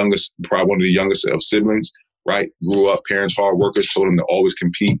 Probably one of the youngest of siblings, right? Grew up, parents, hard workers, told him to always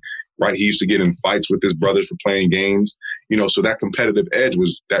compete, right? He used to get in fights with his brothers for playing games, so that competitive edge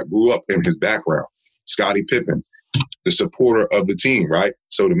that grew up in his background. Scottie Pippen, the supporter of the team, right?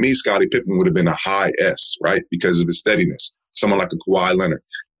 So to me, Scottie Pippen would have been a high S, right? Because of his steadiness. Someone like a Kawhi Leonard.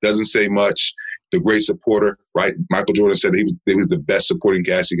 Doesn't say much, the great supporter, right? Michael Jordan said he was the best supporting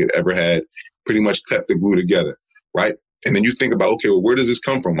cast he could ever had, pretty much kept the glue together, right? And then you think about, okay, well, where does this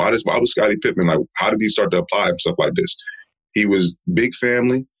come from? Why was Scottie Pippen, like, how did he start to apply himself like this? He was big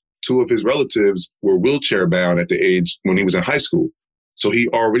family. 2 of his relatives were wheelchair bound at the age when he was in high school. So he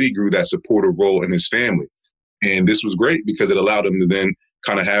already grew that supportive role in his family. And this was great because it allowed him to then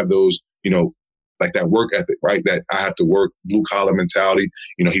kind of have those, like that work ethic, right? That I have to work, blue collar mentality.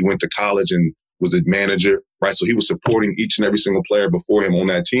 He went to college and was a manager, right? So he was supporting each and every single player before him on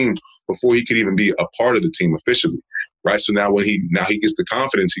that team, before he could even be a part of the team officially, right? So now when he gets the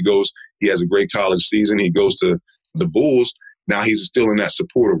confidence, he has a great college season. He goes to the Bulls. Now he's still in that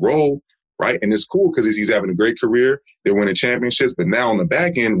supportive role, right? And it's cool because he's having a great career. They're winning championships. But now on the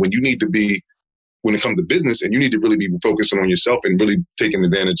back end, when it comes to business, and you need to really be focusing on yourself and really taking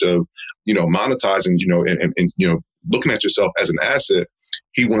advantage of, monetizing, and looking at yourself as an asset,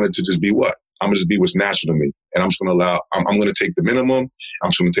 he wanted to just be what? I'm going to just be what's natural to me. And I'm just going to I'm going to take the minimum. I'm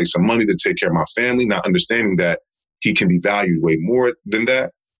just going to take some money to take care of my family, not understanding that he can be valued way more than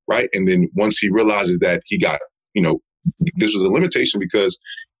that, right? And then once he realizes that he got, this was a limitation because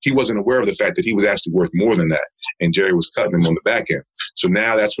he wasn't aware of the fact that he was actually worth more than that. And Jerry was cutting him on the back end. So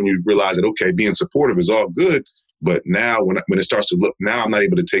now that's when you realize that, okay, being supportive is all good, But now when it starts to look, now I'm not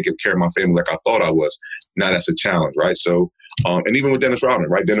able to take care of my family like I thought I was. Now that's a challenge, right? So, and even with Dennis Rodman,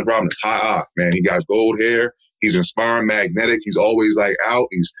 right? Dennis Rodman, high eye, man. He got gold hair. He's inspiring, magnetic. He's always like out.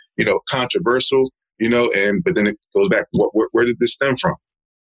 He's, controversial, but then it goes back. Where did this stem from?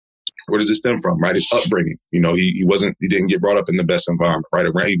 Where does it stem from, right? His upbringing. He didn't get brought up in the best environment, right?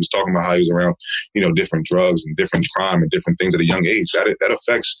 He was talking about how he was around, different drugs and different crime and different things at a young age. That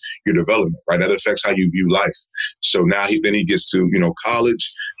affects your development, right? That affects how you view life. So now he gets to,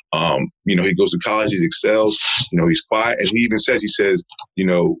 college. He goes to college, he excels, he's quiet. And he says,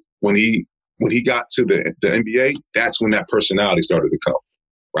 when he got to the NBA, that's when that personality started to come.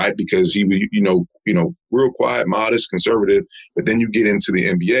 Right, because he, real quiet, modest, conservative, but then you get into the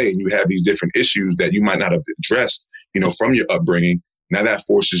NBA and you have these different issues that you might not have addressed, from your upbringing. Now that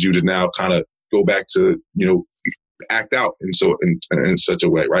forces you to now kind of go back to, act out in such a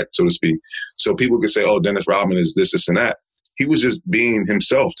way, right, so to speak. So people could say, "Oh, Dennis Rodman is this, and that." He was just being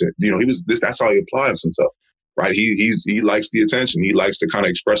himself. That's how he applies himself, right? He likes the attention. He likes to kind of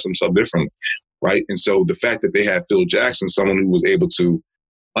express himself differently, right? And so the fact that they had Phil Jackson, someone who was able to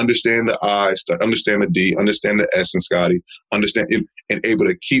understand the I, understand the D, understand the S and Scotty, understand it, and able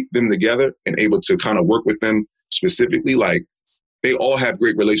to keep them together and able to kind of work with them specifically. Like, they all have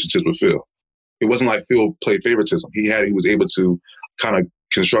great relationships with Phil. It wasn't like Phil played favoritism. He was able to kind of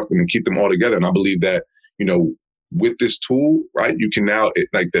construct them and keep them all together. And I believe that, with this tool, right, you can now,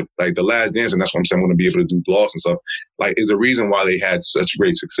 the Last Dance, and that's what I'm saying, I'm going to be able to do blogs and stuff, is a reason why they had such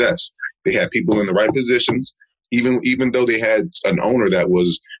great success. They had people in the right positions. Even though they had an owner that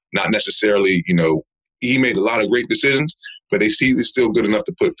was not necessarily, he made a lot of great decisions, but he was still good enough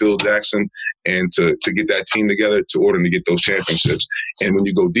to put Phil Jackson and to get that team together to get those championships. And when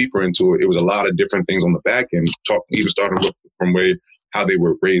you go deeper into it, it was a lot of different things on the back end, even starting from how they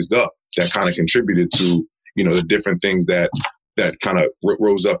were raised up, that kind of contributed to, the different things that kind of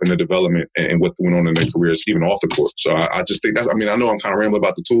rose up in the development and what went on in their careers, even off the court. So I just think I know I'm kind of rambling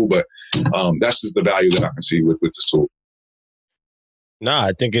about the tool, but that's just the value that I can see with this tool. No,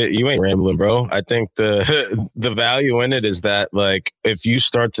 I think you ain't rambling, bro. I think the value in it is that, like, if you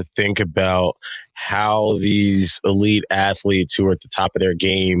start to think about how these elite athletes who are at the top of their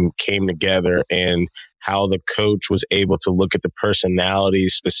game came together and how the coach was able to look at the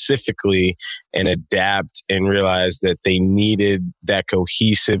personalities specifically and adapt and realize that they needed that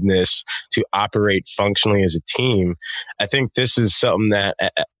cohesiveness to operate functionally as a team. I think this is something that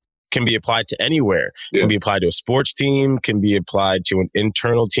can be applied to anywhere. Yeah. Can be applied to a sports team, can be applied to an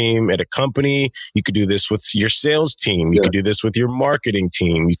internal team at a company. You could do this with your sales team. You could do this with your marketing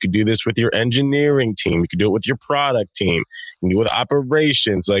team. You could do this with your engineering team. You could do it with your product team. You can do it with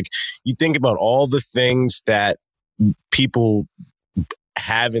operations. Like, you think about all the things that people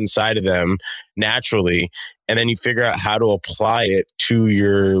have inside of them naturally, and then you figure out how to apply it to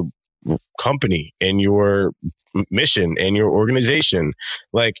your company and your mission and your organization.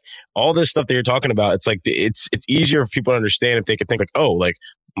 Like, all this stuff that you're talking about, it's like it's easier for people to understand if they could think like, oh, like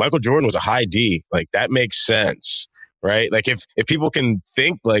Michael Jordan was a high D, like that makes sense, right? Like if people can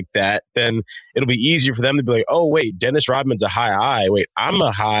think like that, then it'll be easier for them to be like, oh wait, Dennis Rodman's a high I, wait, I'm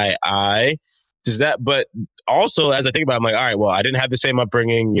a high I. Does that? But also, as I think about it, I'm like, all right, well, I didn't have the same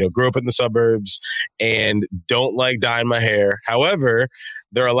upbringing, grew up in the suburbs and don't like dyeing my hair. However,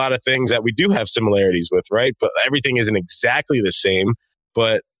 there are a lot of things that we do have similarities with, right? But everything isn't exactly the same.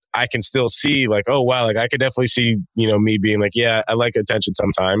 But I can still see like, oh, wow, like I could definitely see, me being like, yeah, I like attention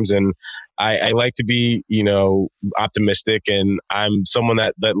sometimes. And I like to be, optimistic. And I'm someone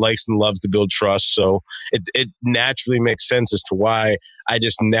that likes and loves to build trust. So it naturally makes sense as to why I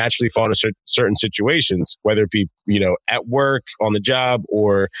just naturally fall into certain situations, whether it be, at work, on the job,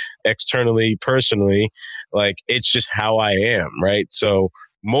 or externally, personally. Like, it's just how I am, right? So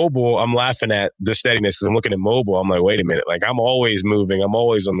mobile, I'm laughing at the steadiness because I'm looking at mobile. I'm like, wait a minute. Like, I'm always moving. I'm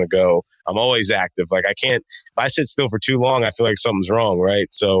always on the go. I'm always active. Like, I can't, if I sit still for too long, I feel like something's wrong, right?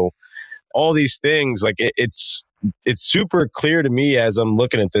 So all these things, like it's super clear to me as I'm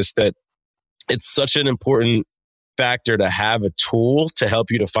looking at this that it's such an important factor to have a tool to help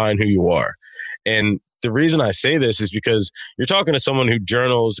you define who you are. And the reason I say this is because you're talking to someone who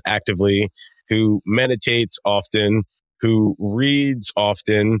journals actively, who meditates often, who reads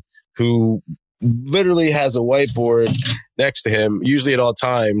often, who literally has a whiteboard next to him, usually at all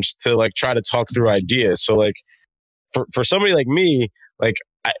times, to like try to talk through ideas. So like for somebody like me, like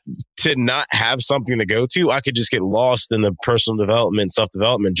to not have something to go to, I could just get lost in the personal development,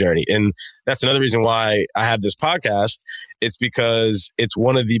 self-development journey. And that's another reason why I have this podcast. It's because it's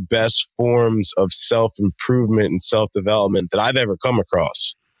one of the best forms of self-improvement and self-development that I've ever come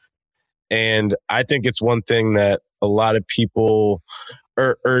across. And I think it's one thing that a lot of people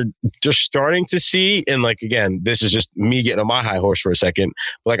are just starting to see. And like, again, this is just me getting on my high horse for a second.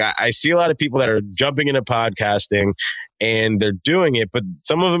 Like I see a lot of people that are jumping into podcasting and they're doing it, but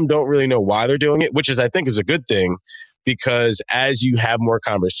some of them don't really know why they're doing it, which is, I think, is a good thing, because as you have more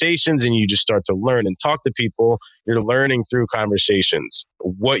conversations and you just start to learn and talk to people, you're learning through conversations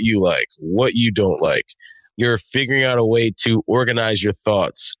what you like, what you don't like. You're figuring out a way to organize your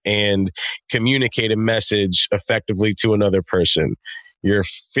thoughts and communicate a message effectively to another person. You're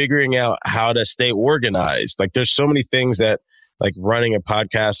figuring out how to stay organized. Like there's so many things that like running a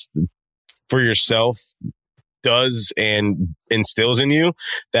podcast for yourself does and instills in you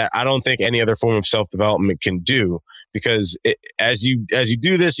that I don't think any other form of self-development can do. Because as you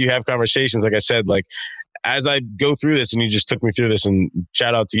do this, you have conversations, like I said, like as I go through this, and you just took me through this, and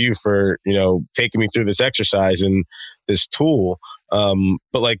shout out to you for, taking me through this exercise and this tool.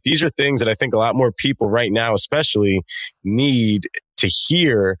 But like, these are things that I think a lot more people right now, especially, need to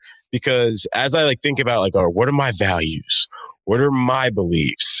hear, because as I like think about like, what are my values? What are my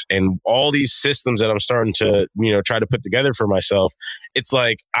beliefs? And all these systems that I'm starting to, try to put together for myself. It's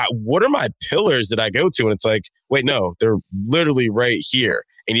like, what are my pillars that I go to? And it's like, wait, no, they're literally right here.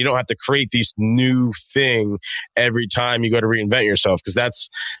 And you don't have to create this new thing every time you go to reinvent yourself. Because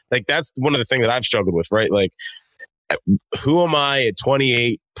that's one of the things that I've struggled with, right? Like, who am I at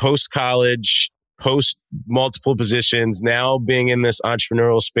 28, post-college, post multiple positions, now being in this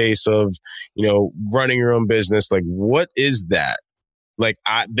entrepreneurial space of, running your own business? Like, what is that? Like,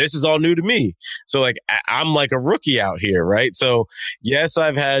 this is all new to me. So like, I'm like a rookie out here, right? So yes,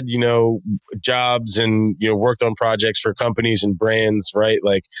 I've had, jobs and, worked on projects for companies and brands, right?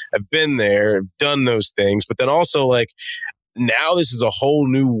 Like I've been there, I've done those things, but then also like, now this is a whole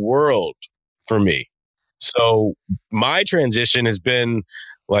new world for me. So my transition has been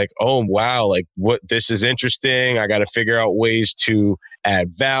like, oh, wow, like this is interesting. I got to figure out ways to add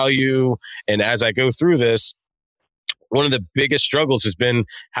value. And as I go through this, one of the biggest struggles has been,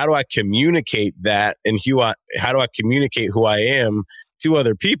 how do I communicate that, and how do I communicate who I am to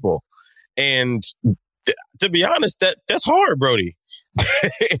other people? And to be honest, that's hard, Brody.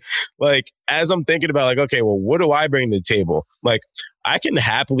 Like, as I'm thinking about like, okay, well, what do I bring to the table? Like, I can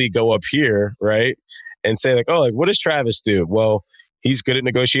happily go up here, right, and say like, oh, like, what does Travis do? Well, he's good at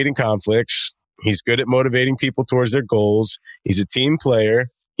negotiating conflicts. He's good at motivating people towards their goals. He's a team player.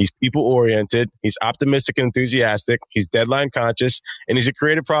 He's people-oriented. He's optimistic and enthusiastic. He's deadline conscious, and he's a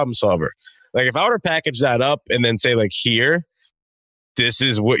creative problem solver. Like, if I were to package that up and then say, like, here, this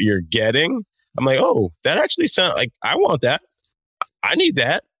is what you're getting, I'm like, oh, that actually sounds like I want that. I need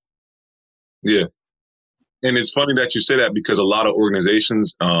that. Yeah. And it's funny that you say that, because a lot of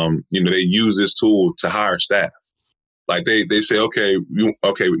organizations, they use this tool to hire staff. Like they say, okay,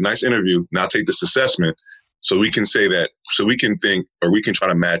 nice interview. Now take this assessment. So we can say that, so we can think, or we can try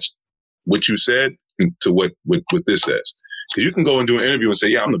to match what you said to what this says. Because you can go and do an interview and say,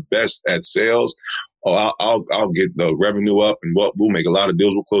 yeah, I'm the best at sales. Oh, I'll get the revenue up, and we'll make a lot of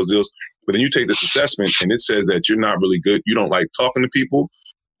deals. We'll close deals. But then you take this assessment and it says that you're not really good. You don't like talking to people.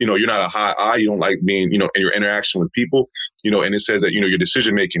 You're not a high I. You don't like being, in your interaction with people, and it says that, your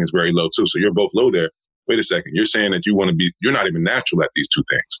decision making is very low too. So you're both low there. Wait a second. You're saying that you're not even natural at these two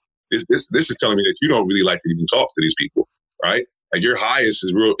things. This is telling me that you don't really like to even talk to these people, right? Like, your highest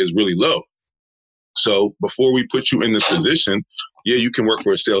is really low. So before we put you in this position, yeah, you can work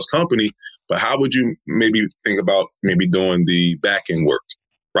for a sales company, but how would you maybe think about maybe doing the back end work,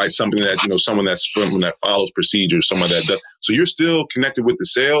 right? Something that, someone that follows procedures, someone that does. So you're still connected with the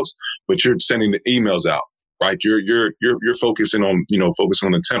sales, but you're sending the emails out, right? You're focusing on, focusing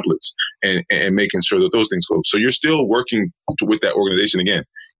on the templates and making sure that those things go. So you're still working with that organization, again,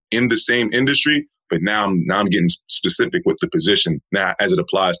 in the same industry, but now I'm getting specific with the position now as it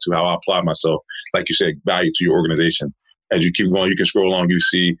applies to how I apply myself. Like you said, value to your organization. As you keep going, you can scroll along, you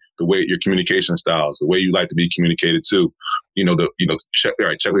see the way your communication styles, the way you like to be communicated to,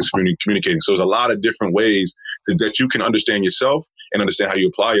 checklist communicating. So there's a lot of different ways that you can understand yourself and understand how you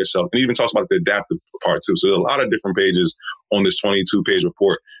apply yourself. And it even talks about the adaptive part too. So there's a lot of different pages on this 22-page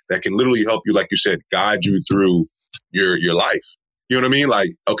report that can literally help you, like you said, guide you through your life. You know what I mean?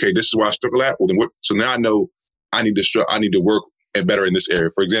 Like, okay, this is where I struggle at. Well, then so now I know I need to work better in this area.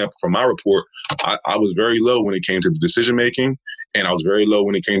 For example, from my report, I was very low when it came to the decision making, and I was very low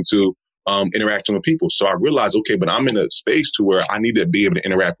when it came to interacting with people. So I realized, okay, but I'm in a space to where I need to be able to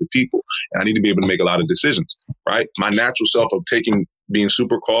interact with people, and I need to be able to make a lot of decisions, right? My natural self of being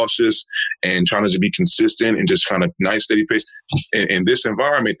super cautious and trying to be consistent and just kind of nice, steady pace. In this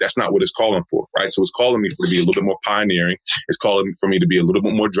environment, that's not what it's calling for, right? So it's calling me to be a little bit more pioneering. It's calling for me to be a little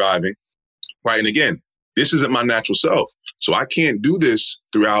bit more driving. right? And again, this isn't my natural self. So I can't do this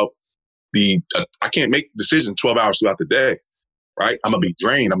throughout I can't make decisions 12 hours throughout the day, right? I'm going to be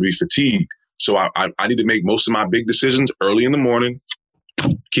drained. I'm going to be fatigued. So I need to make most of my big decisions early in the morning,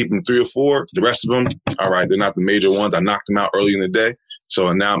 keep them 3 or 4. The rest of them, all right, they're not the major ones. I knocked them out early in the day.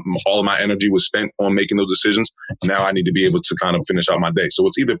 So now all of my energy was spent on making those decisions. Now I need to be able to kind of finish out my day. So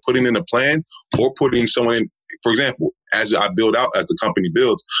it's either putting in a plan or putting someone in. For example, as I build out, as the company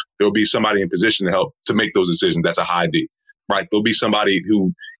builds, there'll be somebody in position to help to make those decisions. That's a high D, right? There'll be somebody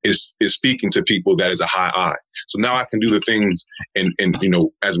who is speaking to people that is a high I. So now I can do the things and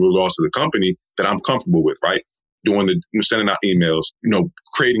as a result to the company that I'm comfortable with, right? Sending out emails,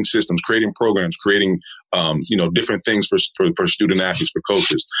 creating systems, creating programs, creating, different things for student athletes, for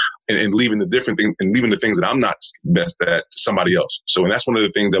coaches, and leaving the different things and leaving the things that I'm not best at to somebody else. So, and that's one of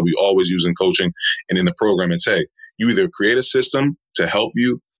the things that we always use in coaching and in the program. And say, you either create a system to help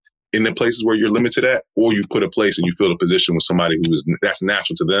you in the places where you're limited at, or you put a place and you fill a position with somebody that's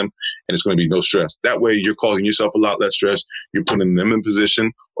natural to them, and it's going to be no stress. That way you're causing yourself a lot less stress. You're putting them in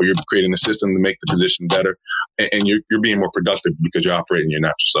position, or you're creating a system to make the position better, and you're being more productive because you're operating your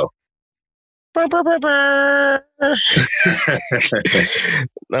natural self.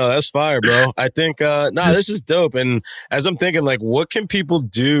 No, that's fire, bro. I think, this is dope. And as I'm thinking, like, what can people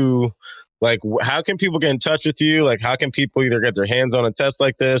do? Like, how can people get in touch with you? Like, how can people either get their hands on a test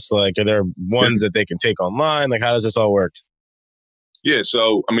like this? Like, are there ones that they can take online? Like, how does this all work? Yeah.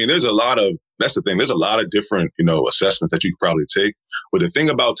 So, I mean, that's the thing. There's a lot of different, assessments that you could probably take. But the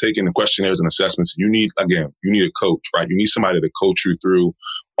thing about taking the questionnaires and assessments, you need a coach, right? You need somebody to coach you through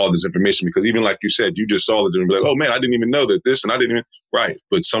all this information, because even like you said, you just saw it and be like, oh man, I didn't even know that this, and I didn't even, right.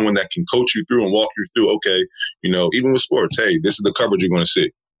 But someone that can coach you through and walk you through, okay, even with sports, hey, this is the coverage you're going to see.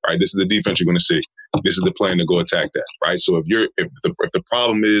 Right, this is the defense you're going to see. This is the plan to go attack that. Right. So if the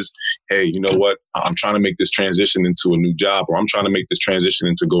problem is, hey, you know what, I'm trying to make this transition into a new job, or I'm trying to make this transition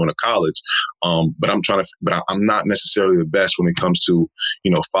into going to college, but I'm not necessarily the best when it comes to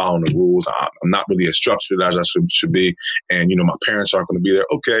following the rules. I'm not really as structured as I should be, and my parents aren't going to be there.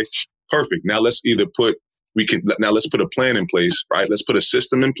 Okay, perfect. Now let's put a plan in place, right? Let's put a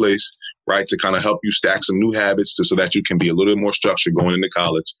system in place, right, to kind of help you stack some new habits so that you can be a little bit more structured going into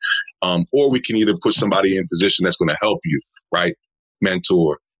college. Or we can either put somebody in position that's going to help you, right?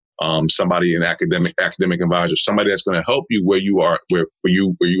 Mentor, somebody in academic advisor, somebody that's going to help you where you are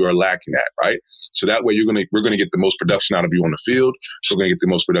lacking at, right? So that way we're going to get the most production out of you on the field. We're going to get the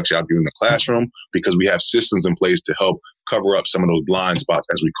most production out of you in the classroom, because we have systems in place to help cover up some of those blind spots,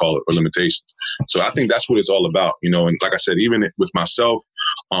 as we call it, or limitations. So I think that's what it's all about, and like I said, even with myself,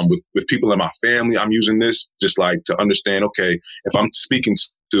 with people in my family, I'm using this just like to understand, okay, if I'm speaking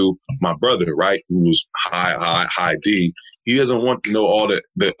to my brother, right, who's high D, he doesn't want to know all the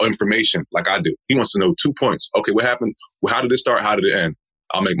information like I do. He wants to know 2 points. Okay, what happened? Well, how did it start? How did it end?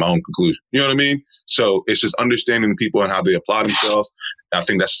 I'll make my own conclusion. You know what I mean? So it's just understanding people and how they apply themselves. I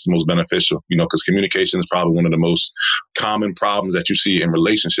think that's just the most beneficial, because communication is probably one of the most common problems that you see in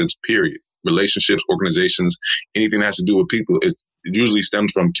relationships, period. Relationships, organizations, anything that has to do with people, it usually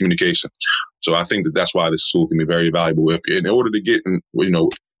stems from communication. So I think that's why this tool can be very valuable. In order to get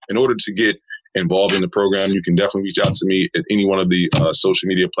involved in the program, you can definitely reach out to me at any one of the social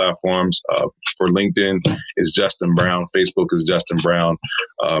media platforms. For LinkedIn is Justin Brown. Facebook is Justin Brown.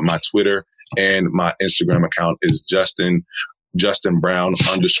 My Twitter and my Instagram account is Justin Brown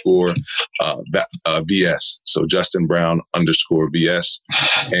 _ VS. So Justin Brown _ VS.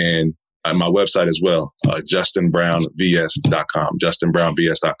 And my website as well, justinbrownvs.com,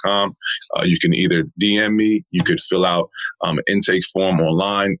 justinbrownvs.com. You can either DM me, you could fill out an intake form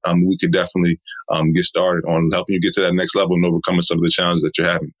online. We could definitely get started on helping you get to that next level and overcoming some of the challenges that you're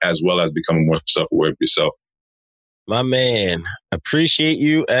having, as well as becoming more self-aware of yourself. My man, appreciate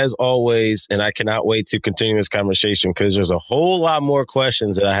you as always. And I cannot wait to continue this conversation, because there's a whole lot more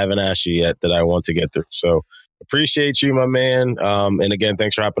questions that I haven't asked you yet that I want to get through. So appreciate you, my man. And again,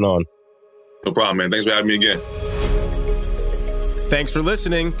 thanks for hopping on. No problem, man. Thanks for having me again. Thanks for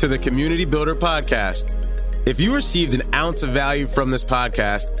listening to the Community Builder Podcast. If you received an ounce of value from this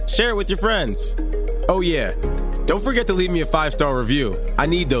podcast, share it with your friends. Oh yeah, don't forget to leave me a 5-star review. I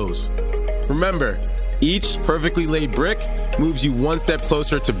need those. Remember, each perfectly laid brick moves you one step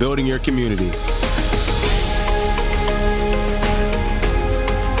closer to building your community.